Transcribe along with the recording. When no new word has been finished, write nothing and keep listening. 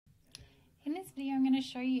In this video I'm going to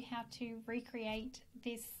show you how to recreate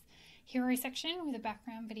this hero section with a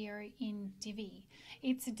background video in Divi.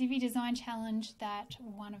 It's a Divi design challenge that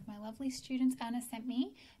one of my lovely students, Anna, sent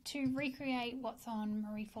me to recreate what's on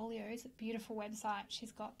Marie Folio's beautiful website.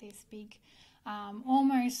 She's got this big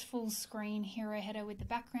almost full screen hero header with the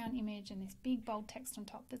background image and this big bold text on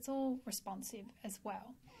top that's all responsive as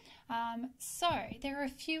well. So there are a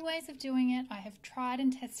few ways of doing it. I have tried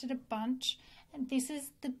and tested a bunch, and this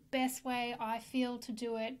is the best way I feel to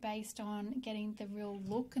do it based on getting the real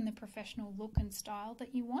look and the professional look and style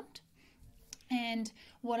that you want. And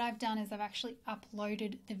what I've done is I've actually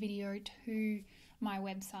uploaded the video to my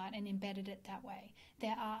website and embedded it that way.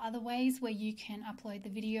 There are other ways where you can upload the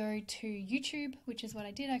video to YouTube, which is what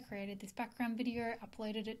I did. I created this background video,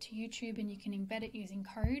 uploaded it to YouTube, and you can embed it using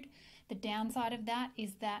code. The downside of that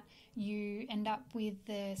is that you end up with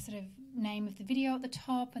the sort of name of the video at the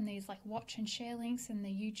top and these like watch and share links and the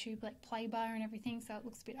YouTube like play bar and everything, so it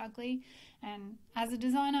looks a bit ugly. And as a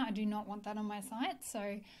designer, I do not want that on my site,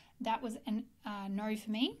 so that was a no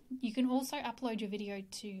for me. You can also upload your video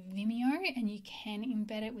to Vimeo and you can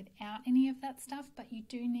embed it without any of that stuff, but you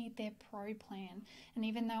do need their pro plan. And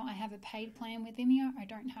even though I have a paid plan with Vimeo, I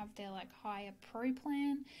don't have their like higher pro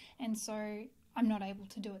plan, and so I'm not able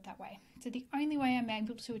to do it that way. So the only way I'm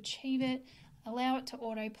able to achieve it, allow it to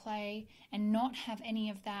autoplay and not have any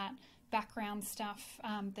of that background stuff,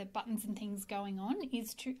 the buttons and things going on,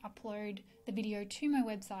 is to upload the video to my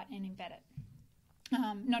website and embed it.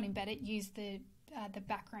 Not embed it, use the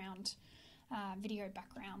background, video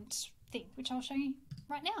background thing, which I'll show you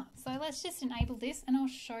right now. So let's just enable this and I'll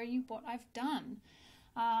show you what I've done.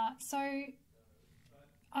 So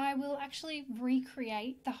I will actually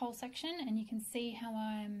recreate the whole section and you can see how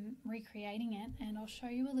I'm recreating it, and I'll show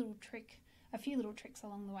you a few little tricks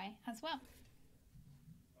along the way as well.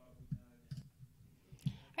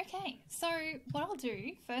 Okay, so what I'll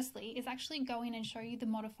do firstly is actually go in and show you the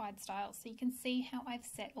modified styles so you can see how I've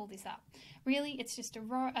set all this up. Really, it's just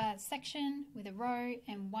a section with a row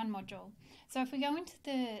and one module. So if we go into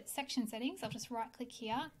the section settings, I'll just right click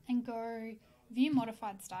here and go view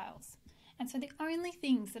modified styles. And so the only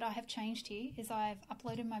things that I have changed here is I've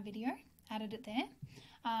uploaded my video, added it there,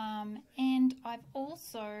 and I've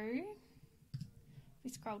also, if we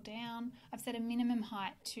scroll down, I've set a minimum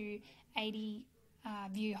height to 80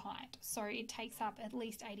 view height, so it takes up at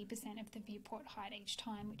least 80% of the viewport height each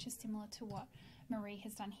time, which is similar to what Marie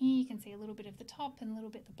has done here. You can see a little bit of the top and a little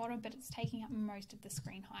bit at the bottom, but it's taking up most of the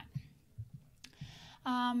screen height.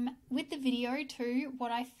 With the video too,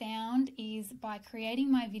 what I found is by creating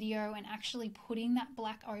my video and actually putting that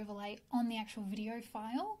black overlay on the actual video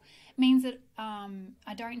file means that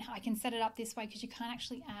I can set it up this way, because you can't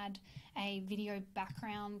actually add a video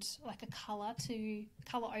background, like a color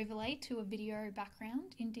overlay to a video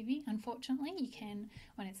background in Divi. Unfortunately, you can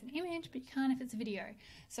when it's an image, but you can't if it's a video.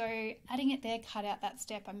 So adding it there cut out that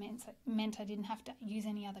step. Meant I didn't have to use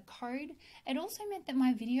any other code. It also meant that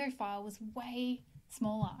my video file was way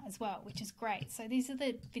smaller as well, which is great. So these are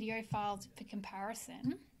the video files for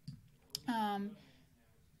comparison. Don't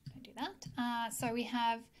do that. So we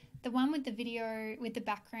have the one with the video with the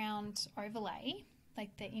background overlay,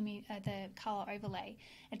 like the image, the color overlay.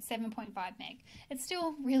 It's 7.5 meg. It's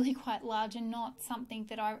still really quite large and not something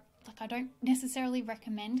that I don't necessarily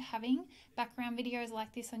recommend having background videos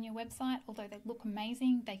like this on your website. Although they look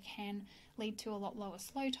amazing, they can lead to a lot lower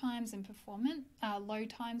low times and performance,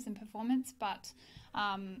 but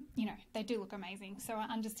you know, they do look amazing. So I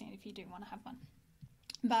understand if you do want to have one.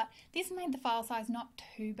 But this made the file size not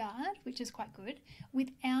too bad, which is quite good.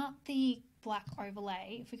 Without the black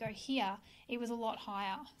overlay, if we go here, it was a lot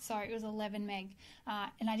higher. So it was 11 meg,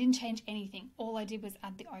 and I didn't change anything. All I did was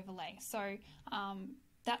add the overlay. So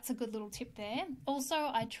that's a good little tip there. Also,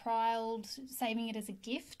 I trialed saving it as a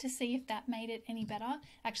GIF to see if that made it any better.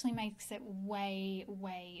 Actually makes it way,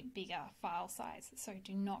 way bigger file size. So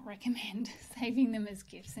do not recommend saving them as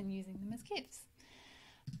GIFs and using them as GIFs.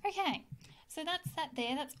 Okay, so that's that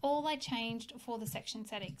there. That's all I changed for the section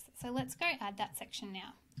settings. So let's go add that section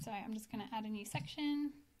now. So I'm just going to add a new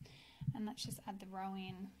section and let's just add the row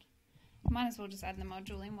in. Might as well just add the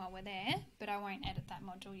module in while we're there, but I won't edit that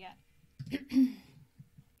module yet.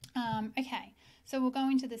 Okay, so we'll go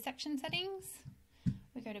into the section settings.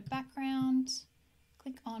 We go to background,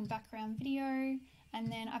 click on background video,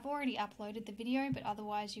 and then I've already uploaded the video, but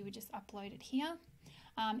otherwise you would just upload it here.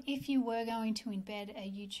 If you were going to embed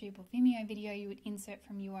a YouTube or Vimeo video, you would insert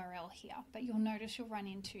from URL here, but you'll notice you'll run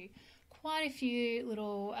into quite a few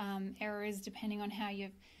little errors depending on how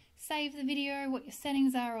you've save the video, what your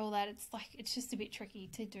settings are, all that. It's just a bit tricky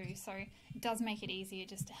to do, so it does make it easier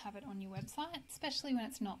just to have it on your website, especially when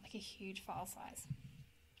it's not like a huge file size.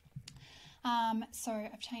 So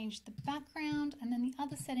I've changed the background, and then the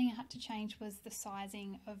other setting I had to change was the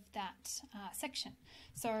sizing of that section.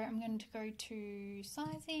 So I'm going to go to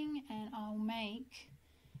sizing, and I'll make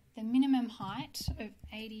the minimum height of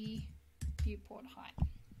 80 viewport height.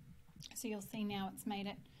 So you'll see now it's made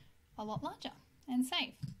it a lot larger, and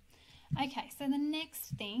save. Okay, so the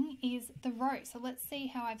next thing is the row. So let's see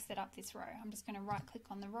how I've set up this row. I'm just going to right click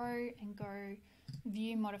on the row and go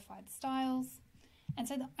view modified styles. And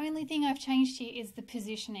so the only thing I've changed here is the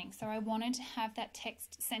positioning. So I wanted to have that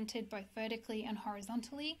text centered both vertically and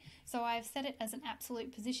horizontally. So I've set it as an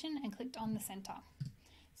absolute position and clicked on the center.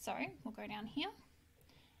 So we'll go down here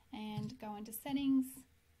and go into settings,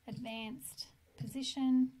 advanced,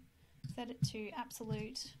 position, set it to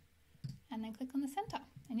absolute, and then click on the center.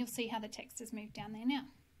 And you'll see how the text has moved down there now.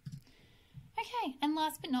 Okay, and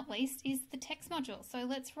last but not least is the text module. So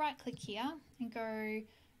let's right click here and go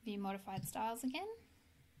view modified styles again.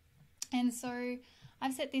 And so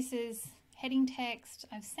I've set this as heading text,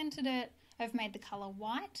 I've centered it, I've made the color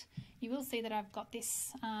white. You will see that I've got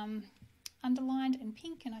this underlined and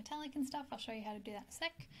pink and italic and stuff. I'll show you how to do that in a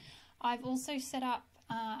sec. I've also set up,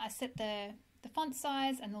 I set the font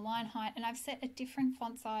size and the line height, and I've set a different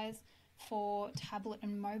font size for tablet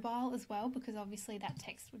and mobile as well, because obviously that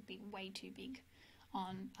text would be way too big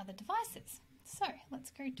on other devices. So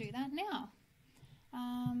let's go do that now.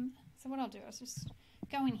 So what I'll do is just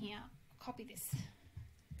go in here, copy this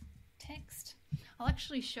text. I'll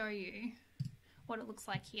actually show you what it looks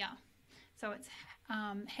like here. So it's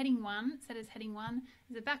heading 1, set as heading 1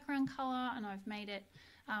 is a background color, and I've made it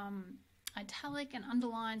italic and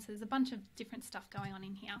underlined, so there's a bunch of different stuff going on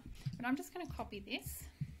in here. But I'm just going to copy this,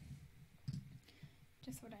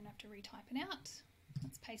 just so I don't have to retype it out.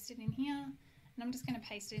 Let's paste it in here, and I'm just going to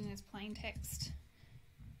paste it in as plain text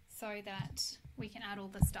so that we can add all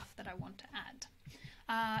the stuff that I want to add.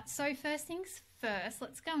 So first things first,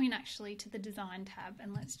 let's go in actually to the design tab,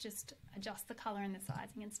 and let's just adjust the color and the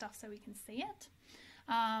sizing and stuff so we can see it.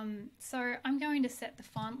 So I'm going to set the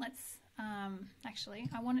font. Let's actually,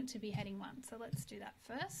 I want it to be heading 1, so let's do that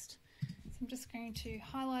first. So I'm just going to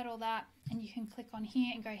highlight all that, and you can click on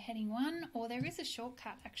here and go heading 1, or there is a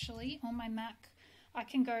shortcut actually on my Mac. I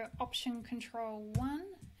can go Option Control 1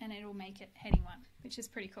 and it'll make it heading 1, which is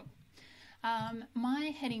pretty cool.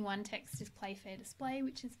 My heading 1 text is Play Fair Display,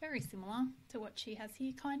 which is very similar to what she has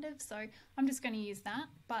here kind of, so I'm just going to use that.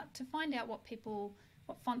 But to find out what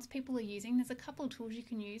fonts people are using, there's a couple of tools you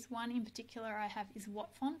can use. One in particular I have is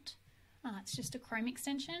What Font. It's just a Chrome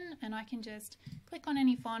extension, and I can just click on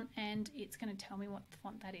any font and it's going to tell me what the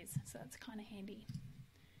font that is, so that's kind of handy.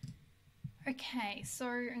 Okay, so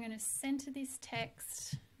I'm going to center this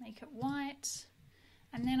text, make it white,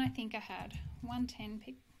 and then I think I had 110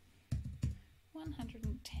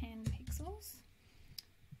 pixels,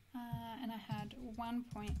 and I had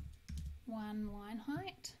 1.1 line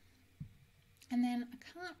height, and then I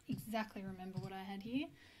can't exactly remember what I had here,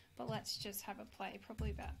 but let's just have a play,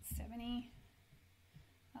 probably about 70.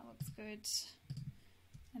 That looks good.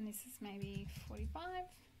 And this is maybe 45.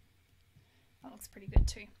 That looks pretty good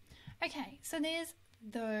too. Okay, so there's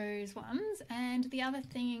those ones, and the other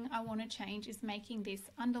thing I want to change is making this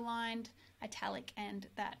underlined, italic, and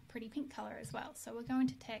that pretty pink color as well. So we're going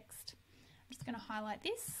to text. I'm just going to highlight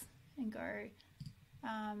this and go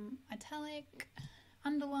italic,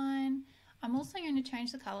 underline. I'm also going to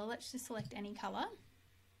change the color. Let's just select any color.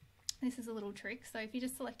 This is a little trick. So if you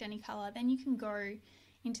just select any color, then you can go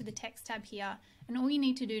into the text tab here, and all you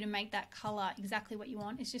need to do to make that color exactly what you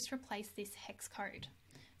want is just replace this hex code.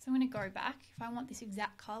 So I'm going to go back. If I want this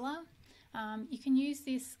exact color, you can use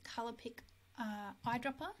this color pick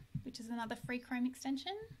eyedropper, which is another free Chrome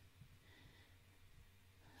extension.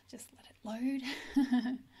 Just let it load.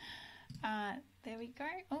 There we go.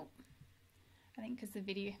 Oh, I think because the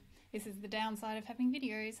video, this is the downside of having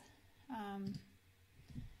videos.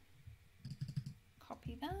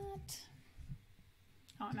 Copy that.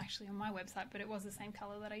 Oh, I'm actually on my website, but it was the same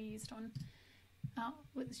color that I used on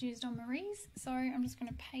was used on Marie's. So I'm just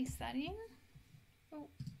going to paste that in. Oh,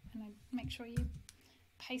 and I make sure you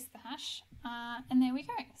paste the hash, and there we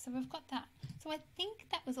go. So we've got that. So I think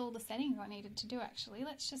that was all the settings I needed to do actually.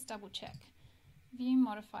 Let's just double check. View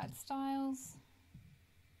modified styles,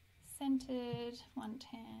 centered,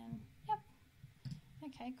 110. Yep.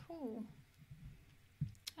 Okay, cool.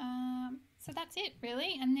 So that's it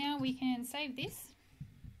really, and now we can save this,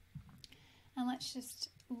 and let's just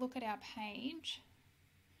look at our page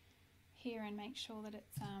here and make sure that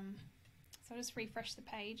it's so So I'll just refresh the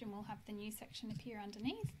page and we'll have the new section appear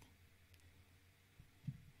underneath.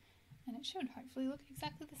 And it should hopefully look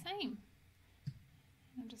exactly the same.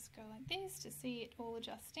 I'll just go like this to see it all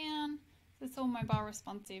adjust down. So it's all mobile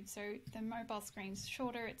responsive, so the mobile screen's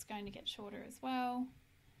shorter, it's going to get shorter as well.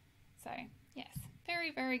 So yes,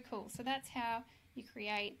 very, very cool. So that's how you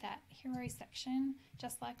create that hero section,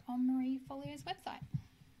 just like on Marie Folio's website.